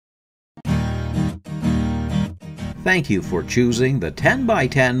Thank you for choosing the 10 by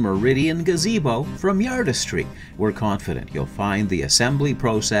 10 Meridian Gazebo from Yardistry. We're confident you'll find the assembly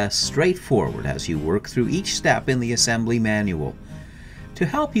process straightforward as you work through each step in the assembly manual. To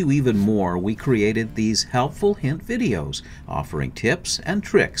help you even more, we created these helpful hint videos offering tips and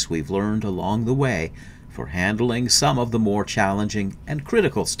tricks we've learned along the way for handling some of the more challenging and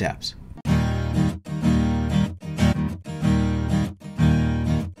critical steps.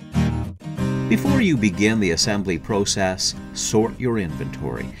 Before you begin the assembly process, sort your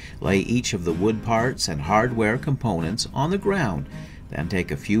inventory. Lay each of the wood parts and hardware components on the ground. Then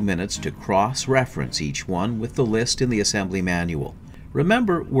take a few minutes to cross-reference each one with the list in the assembly manual.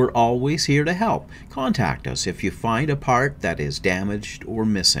 Remember, we're always here to help. Contact us if you find a part that is damaged or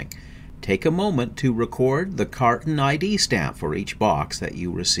missing. Take a moment to record the carton ID stamp for each box that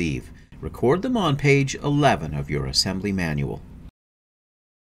you receive. Record them on page 11 of your assembly manual.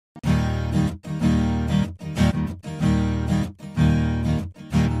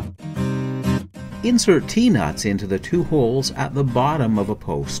 Insert T-nuts into the two holes at the bottom of a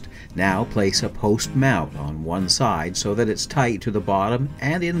post. Now place a post mount on one side so that it's tight to the bottom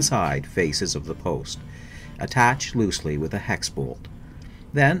and inside faces of the post. Attach loosely with a hex bolt.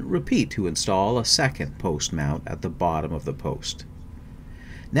 Then repeat to install a second post mount at the bottom of the post.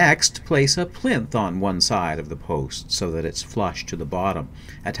 Next, place a plinth on one side of the post so that it's flush to the bottom.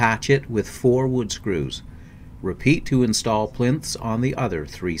 Attach it with 4 wood screws. Repeat to install plinths on the other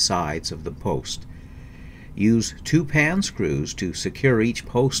 3 sides of the post. Use 2 pan screws to secure each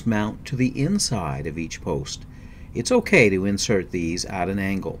post mount to the inside of each post. It's okay to insert these at an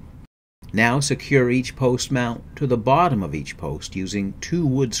angle. Now secure each post mount to the bottom of each post using 2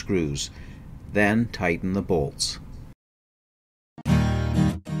 wood screws. Then tighten the bolts.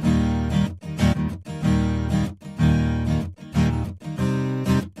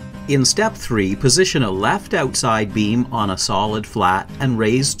 In step 3, position a left outside beam on a solid, flat, and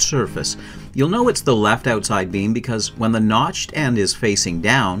raised surface. You'll know it's the left outside beam because when the notched end is facing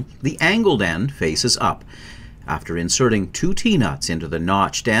down, the angled end faces up. After inserting 2 T-nuts into the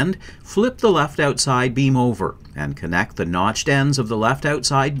notched end, flip the left outside beam over and connect the notched ends of the left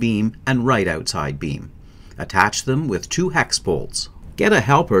outside beam and right outside beam. Attach them with 2 hex bolts. Get a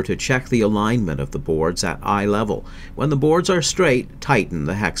helper to check the alignment of the boards at eye level. When the boards are straight, tighten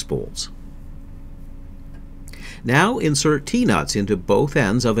the hex bolts. Now insert T-nuts into both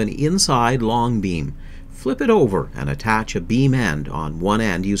ends of an inside long beam. Flip it over and attach a beam end on one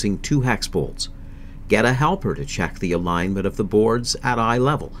end using 2 hex bolts. Get a helper to check the alignment of the boards at eye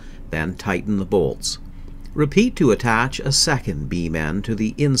level, then tighten the bolts. Repeat to attach a second beam end to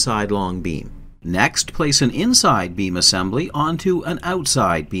the inside long beam. Next, place an inside beam assembly onto an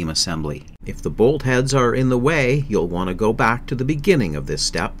outside beam assembly. If the bolt heads are in the way, you'll want to go back to the beginning of this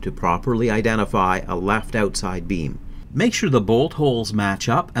step to properly identify a left outside beam. Make sure the bolt holes match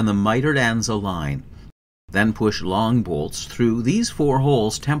up and the mitered ends align. Then push long bolts through these 4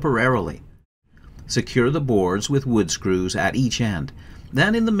 holes temporarily. Secure the boards with wood screws at each end,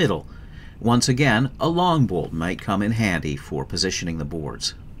 then in the middle. Once again, a long bolt might come in handy for positioning the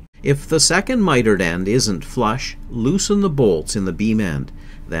boards. If the second mitered end isn't flush, loosen the bolts in the beam end,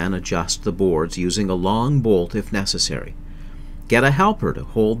 then adjust the boards using a long bolt if necessary. Get a helper to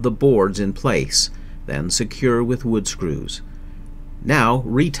hold the boards in place, then secure with wood screws. Now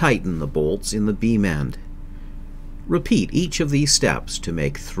retighten the bolts in the beam end. Repeat each of these steps to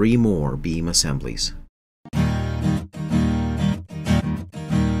make 3 more beam assemblies.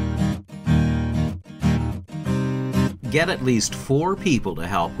 Get at least 4 people to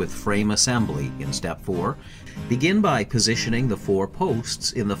help with frame assembly in step 4. Begin by positioning the 4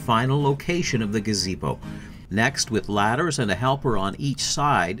 posts in the final location of the gazebo. Next, with ladders and a helper on each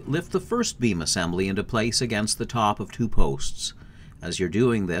side, lift the first beam assembly into place against the top of 2 posts. As you're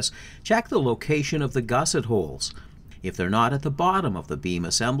doing this, check the location of the gusset holes. If they're not at the bottom of the beam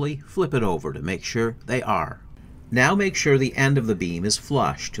assembly, flip it over to make sure they are. Now make sure the end of the beam is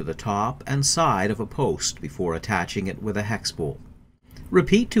flush to the top and side of a post before attaching it with a hex bolt.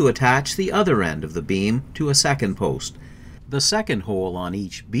 Repeat to attach the other end of the beam to a second post. The second hole on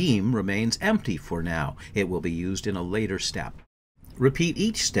each beam remains empty for now. It will be used in a later step. Repeat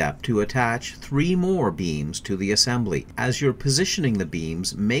each step to attach 3 more beams to the assembly. As you're positioning the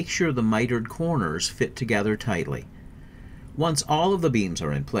beams, make sure the mitered corners fit together tightly. Once all of the beams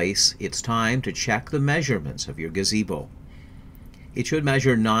are in place, it's time to check the measurements of your gazebo. It should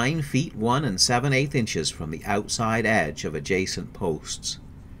measure 9 feet 1 7/8 inches from the outside edge of adjacent posts.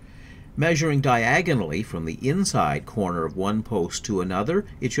 Measuring diagonally from the inside corner of one post to another,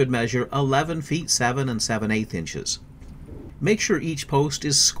 it should measure 11 feet 7 7/8 inches. Make sure each post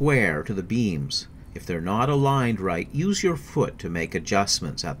is square to the beams. If they're not aligned right, use your foot to make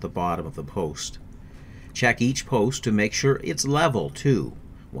adjustments at the bottom of the post. Check each post to make sure it's level too,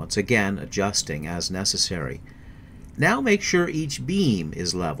 once again adjusting as necessary. Now make sure each beam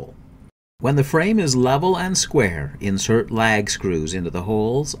is level. When the frame is level and square, insert lag screws into the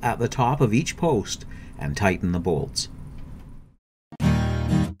holes at the top of each post and tighten the bolts.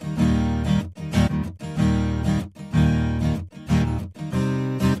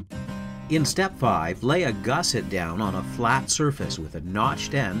 In step 5, lay a gusset down on a flat surface with a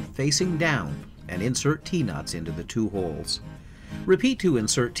notched end facing down and insert T-nuts into the 2 holes. Repeat to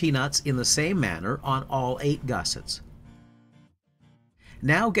insert T-nuts in the same manner on all 8 gussets.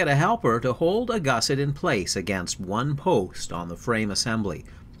 Now get a helper to hold a gusset in place against one post on the frame assembly.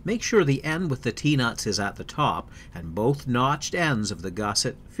 Make sure the end with the T-nuts is at the top and both notched ends of the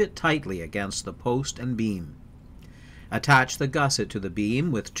gusset fit tightly against the post and beam. Attach the gusset to the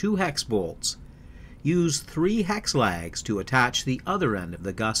beam with 2 hex bolts. Use 3 hex lags to attach the other end of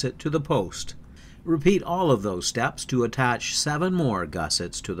the gusset to the post. Repeat all of those steps to attach 7 more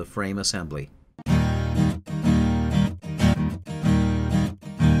gussets to the frame assembly.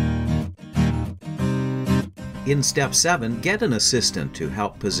 In step 7, get an assistant to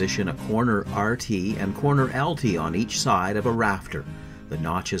help position a corner RT and corner LT on each side of a rafter. The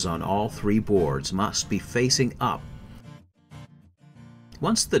notches on all 3 boards must be facing up.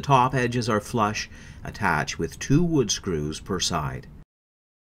 Once the top edges are flush, attach with 2 wood screws per side.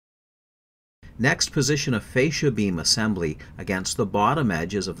 Next, position a fascia beam assembly against the bottom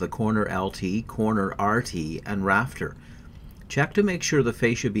edges of the corner LT, corner RT, and rafter. Check to make sure the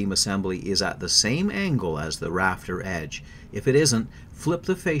fascia beam assembly is at the same angle as the rafter edge. If it isn't, flip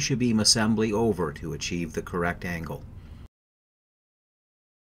the fascia beam assembly over to achieve the correct angle.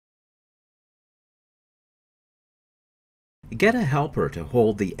 Get a helper to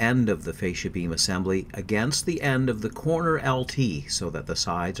hold the end of the fascia beam assembly against the end of the corner LT so that the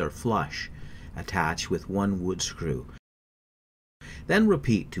sides are flush. Attach with 1 wood screw. Then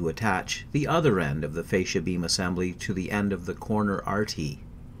repeat to attach the other end of the fascia beam assembly to the end of the corner RT.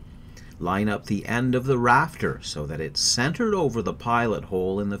 Line up the end of the rafter so that it's centered over the pilot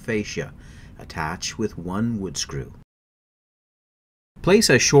hole in the fascia. Attach with 1 wood screw. Place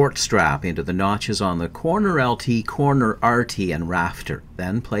a short strap into the notches on the corner LT, corner RT, and rafter.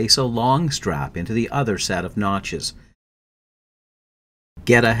 Then place a long strap into the other set of notches.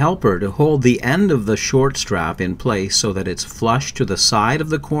 Get a helper to hold the end of the short strap in place so that it's flush to the side of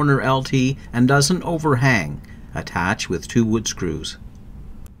the corner LT and doesn't overhang. Attach with 2 wood screws.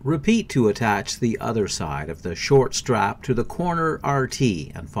 Repeat to attach the other side of the short strap to the corner RT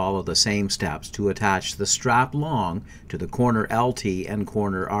and follow the same steps to attach the strap long to the corner LT and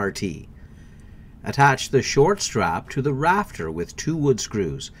corner RT. Attach the short strap to the rafter with 2 wood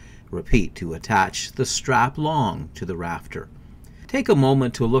screws. Repeat to attach the strap long to the rafter. Take a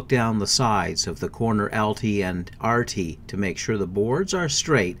moment to look down the sides of the corner LT and RT to make sure the boards are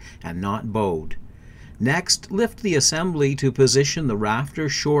straight and not bowed. Next, lift the assembly to position the rafter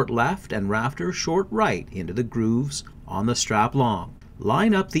short left and rafter short right into the grooves on the strap long.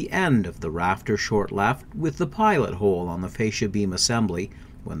 Line up the end of the rafter short left with the pilot hole on the fascia beam assembly.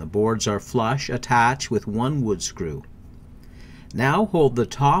 When the boards are flush, attach with 1 wood screw. Now hold the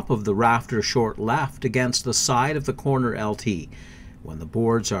top of the rafter short left against the side of the corner LT. When the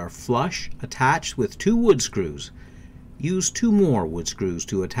boards are flush, attach with 2 wood screws. Use 2 more wood screws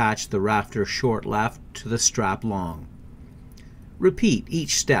to attach the rafter short left to the strap long. Repeat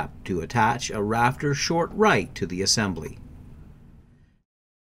each step to attach a rafter short right to the assembly.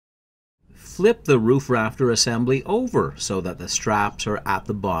 Flip the roof rafter assembly over so that the straps are at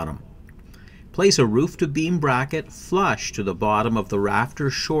the bottom. Place a roof-to-beam bracket flush to the bottom of the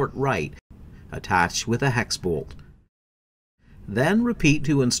rafter short right, attached with a hex bolt. Then repeat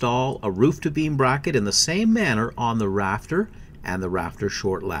to install a roof-to-beam bracket in the same manner on the rafter and the rafter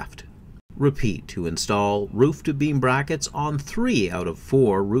short left. Repeat to install roof-to-beam brackets on 3 out of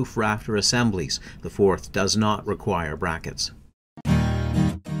 4 roof rafter assemblies. The 4th does not require brackets.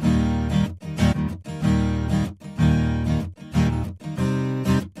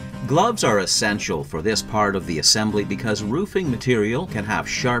 Gloves are essential for this part of the assembly because roofing material can have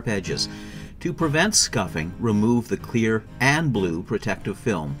sharp edges. To prevent scuffing, remove the clear and blue protective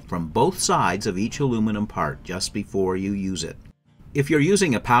film from both sides of each aluminum part just before you use it. If you're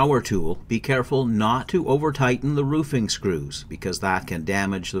using a power tool, be careful not to over-tighten the roofing screws because that can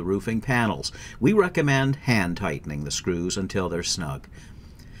damage the roofing panels. We recommend hand tightening the screws until they're snug.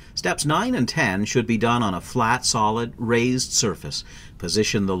 Steps 9 and 10 should be done on a flat, solid, raised surface.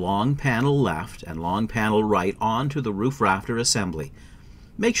 Position the long panel left and long panel right onto the roof rafter assembly.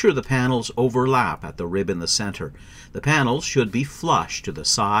 Make sure the panels overlap at the rib in the center. The panels should be flush to the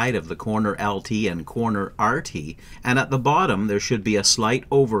side of the corner LT and corner RT, and at the bottom there should be a slight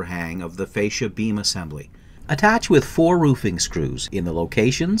overhang of the fascia beam assembly. Attach with 4 roofing screws in the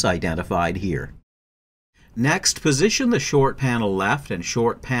locations identified here. Next, position the short panel left and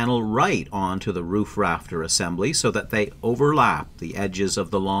short panel right onto the roof rafter assembly so that they overlap the edges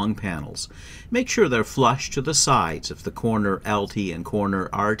of the long panels. Make sure they're flush to the sides of the corner LT and corner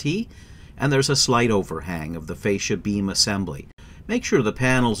RT, and there's a slight overhang of the fascia beam assembly. Make sure the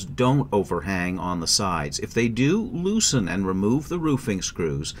panels don't overhang on the sides. If they do, loosen and remove the roofing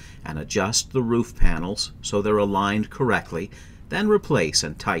screws and adjust the roof panels so they're aligned correctly, then replace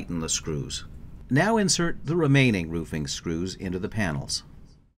and tighten the screws. Now insert the remaining roofing screws into the panels.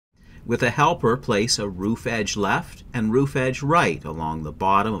 With a helper, place a roof edge left and roof edge right along the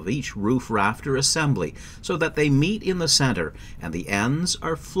bottom of each roof rafter assembly so that they meet in the center and the ends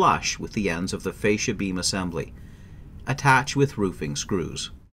are flush with the ends of the fascia beam assembly. Attach with roofing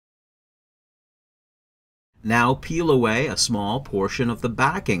screws. Now peel away a small portion of the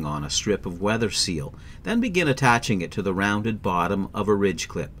backing on a strip of weather seal, then begin attaching it to the rounded bottom of a ridge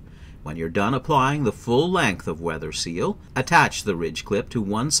clip. When you're done applying the full length of weather seal, attach the ridge clip to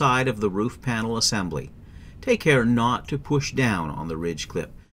one side of the roof panel assembly. Take care not to push down on the ridge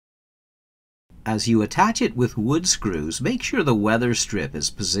clip. As you attach it with wood screws, make sure the weather strip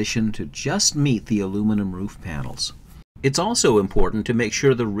is positioned to just meet the aluminum roof panels. It's also important to make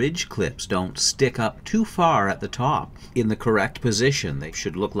sure the ridge clips don't stick up too far at the top. In the correct position, they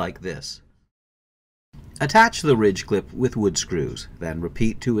should look like this. Attach the ridge clip with wood screws, then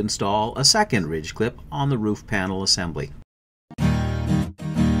repeat to install a second ridge clip on the roof panel assembly.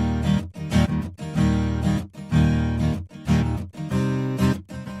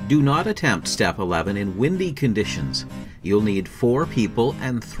 Do not attempt step 11 in windy conditions. You'll need 4 people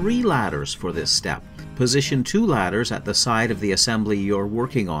and 3 ladders for this step. Position 2 ladders at the side of the assembly you're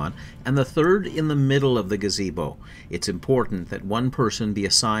working on and the third in the middle of the gazebo. It's important that one person be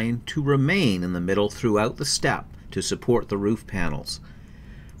assigned to remain in the middle throughout the step to support the roof panels.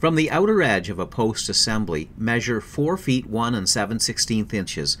 From the outer edge of a post assembly, measure 4 feet 1 7/16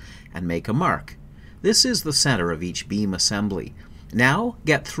 inches and make a mark. This is the center of each beam assembly. Now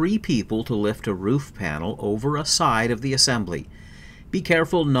get 3 people to lift a roof panel over a side of the assembly. Be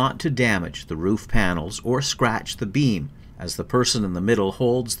careful not to damage the roof panels or scratch the beam. As the person in the middle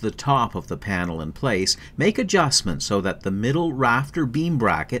holds the top of the panel in place, make adjustments so that the middle rafter beam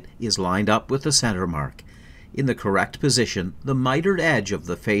bracket is lined up with the center mark. In the correct position, the mitered edge of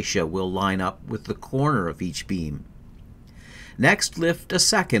the fascia will line up with the corner of each beam. Next, lift a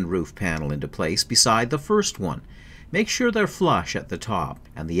second roof panel into place beside the first one. Make sure they're flush at the top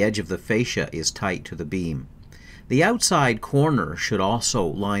and the edge of the fascia is tight to the beam. The outside corner should also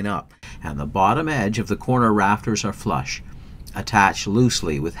line up, and the bottom edge of the corner rafters are flush. Attach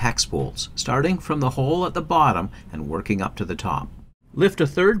loosely with hex bolts, starting from the hole at the bottom and working up to the top. Lift a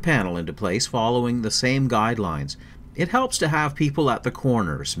third panel into place following the same guidelines. It helps to have people at the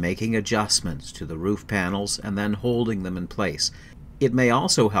corners making adjustments to the roof panels and then holding them in place. It may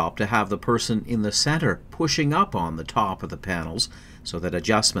also help to have the person in the center pushing up on the top of the panels so that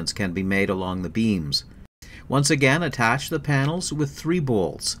adjustments can be made along the beams. Once again, attach the panels with 3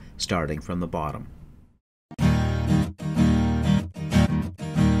 bolts, starting from the bottom.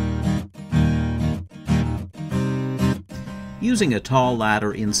 Using a tall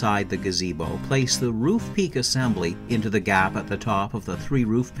ladder inside the gazebo, place the roof peak assembly into the gap at the top of the 3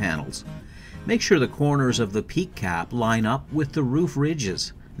 roof panels. Make sure the corners of the peak cap line up with the roof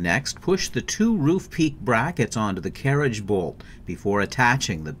ridges. Next, push the 2 roof peak brackets onto the carriage bolt before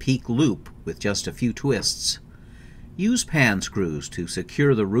attaching the peak loop with just a few twists. Use pan screws to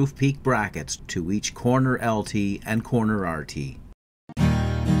secure the roof peak brackets to each corner LT and corner RT.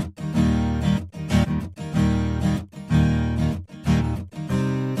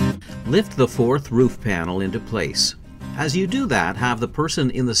 Lift the 4th roof panel into place. As you do that, have the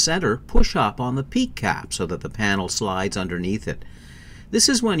person in the center push up on the peak cap so that the panel slides underneath it. This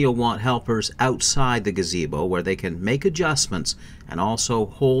is when you'll want helpers outside the gazebo where they can make adjustments and also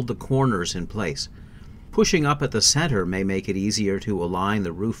hold the corners in place. Pushing up at the center may make it easier to align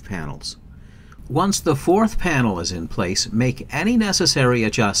the roof panels. Once the 4th panel is in place, make any necessary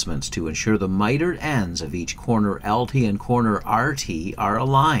adjustments to ensure the mitered ends of each corner LT and corner RT are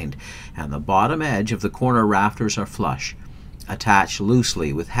aligned and the bottom edge of the corner rafters are flush. Attach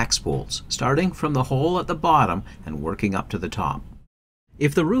loosely with hex bolts, starting from the hole at the bottom and working up to the top.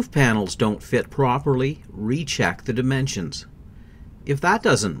 If the roof panels don't fit properly, recheck the dimensions. If that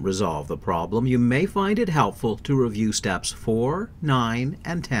doesn't resolve the problem, you may find it helpful to review steps 4, 9,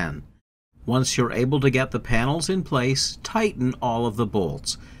 and 10. Once you're able to get the panels in place, tighten all of the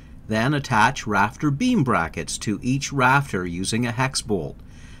bolts. Then attach rafter beam brackets to each rafter using a hex bolt.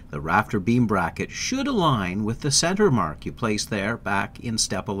 The rafter beam bracket should align with the center mark you placed there back in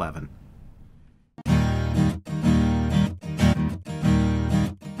step 11.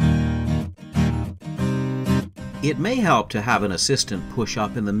 It may help to have an assistant push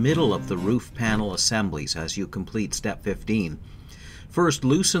up in the middle of the roof panel assemblies as you complete step 15. First,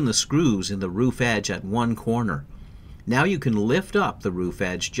 loosen the screws in the roof edge at one corner. Now you can lift up the roof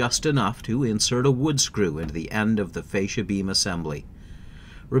edge just enough to insert a wood screw into the end of the fascia beam assembly.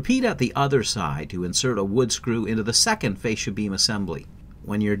 Repeat at the other side to insert a wood screw into the second fascia beam assembly.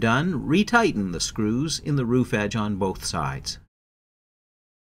 When you're done, retighten the screws in the roof edge on both sides.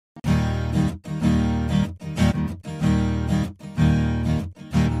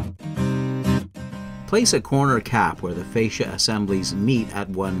 Place a corner cap where the fascia assemblies meet at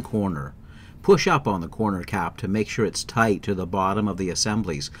one corner. Push up on the corner cap to make sure it's tight to the bottom of the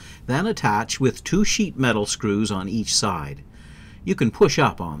assemblies, then attach with 2 sheet metal screws on each side. You can push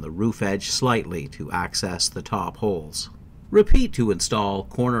up on the roof edge slightly to access the top holes. Repeat to install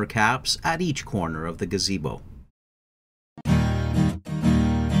corner caps at each corner of the gazebo.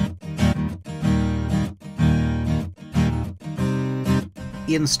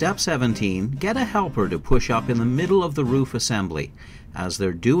 In step 17, get a helper to push up in the middle of the roof assembly. As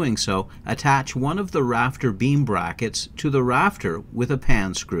they're doing so, attach one of the rafter beam brackets to the rafter with a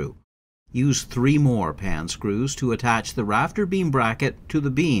pan screw. Use 3 more pan screws to attach the rafter beam bracket to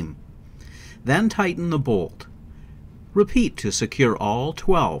the beam. Then tighten the bolt. Repeat to secure all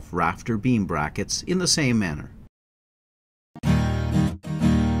 12 rafter beam brackets in the same manner.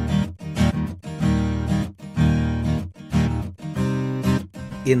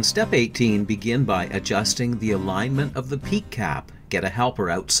 In step 18, begin by adjusting the alignment of the peak cap. Get a helper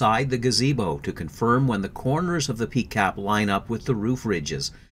outside the gazebo to confirm when the corners of the peak cap line up with the roof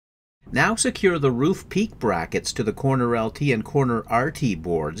ridges. Now secure the roof peak brackets to the corner LT and corner RT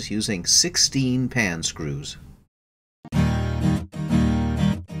boards using 16 pan screws.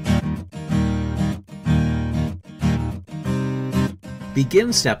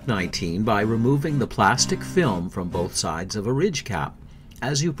 Begin step 19 by removing the plastic film from both sides of a ridge cap.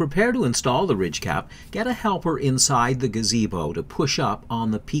 As you prepare to install the ridge cap, get a helper inside the gazebo to push up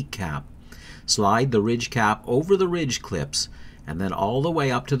on the peak cap. Slide the ridge cap over the ridge clips and then all the way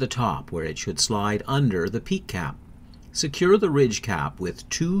up to the top where it should slide under the peak cap. Secure the ridge cap with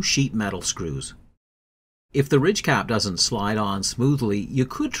 2 sheet metal screws. If the ridge cap doesn't slide on smoothly, you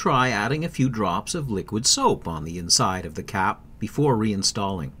could try adding a few drops of liquid soap on the inside of the cap before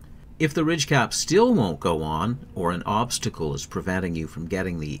reinstalling. If the ridge cap still won't go on, or an obstacle is preventing you from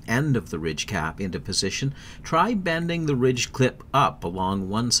getting the end of the ridge cap into position, try bending the ridge clip up along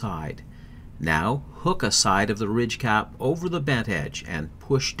one side. Now hook a side of the ridge cap over the bent edge and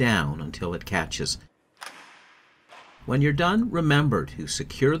push down until it catches. When you're done, remember to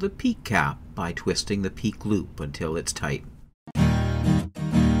secure the peak cap by twisting the peak loop until it's tight.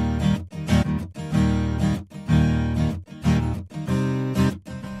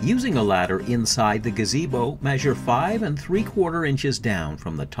 Using a ladder inside the gazebo, measure 5 3/4 inches down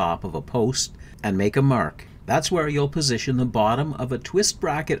from the top of a post and make a mark. That's where you'll position the bottom of a twist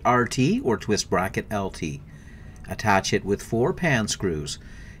bracket RT or twist bracket LT. Attach it with 4 pan screws.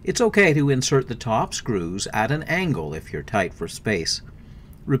 It's okay to insert the top screws at an angle if you're tight for space.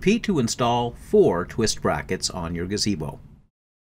 Repeat to install 4 twist brackets on your gazebo.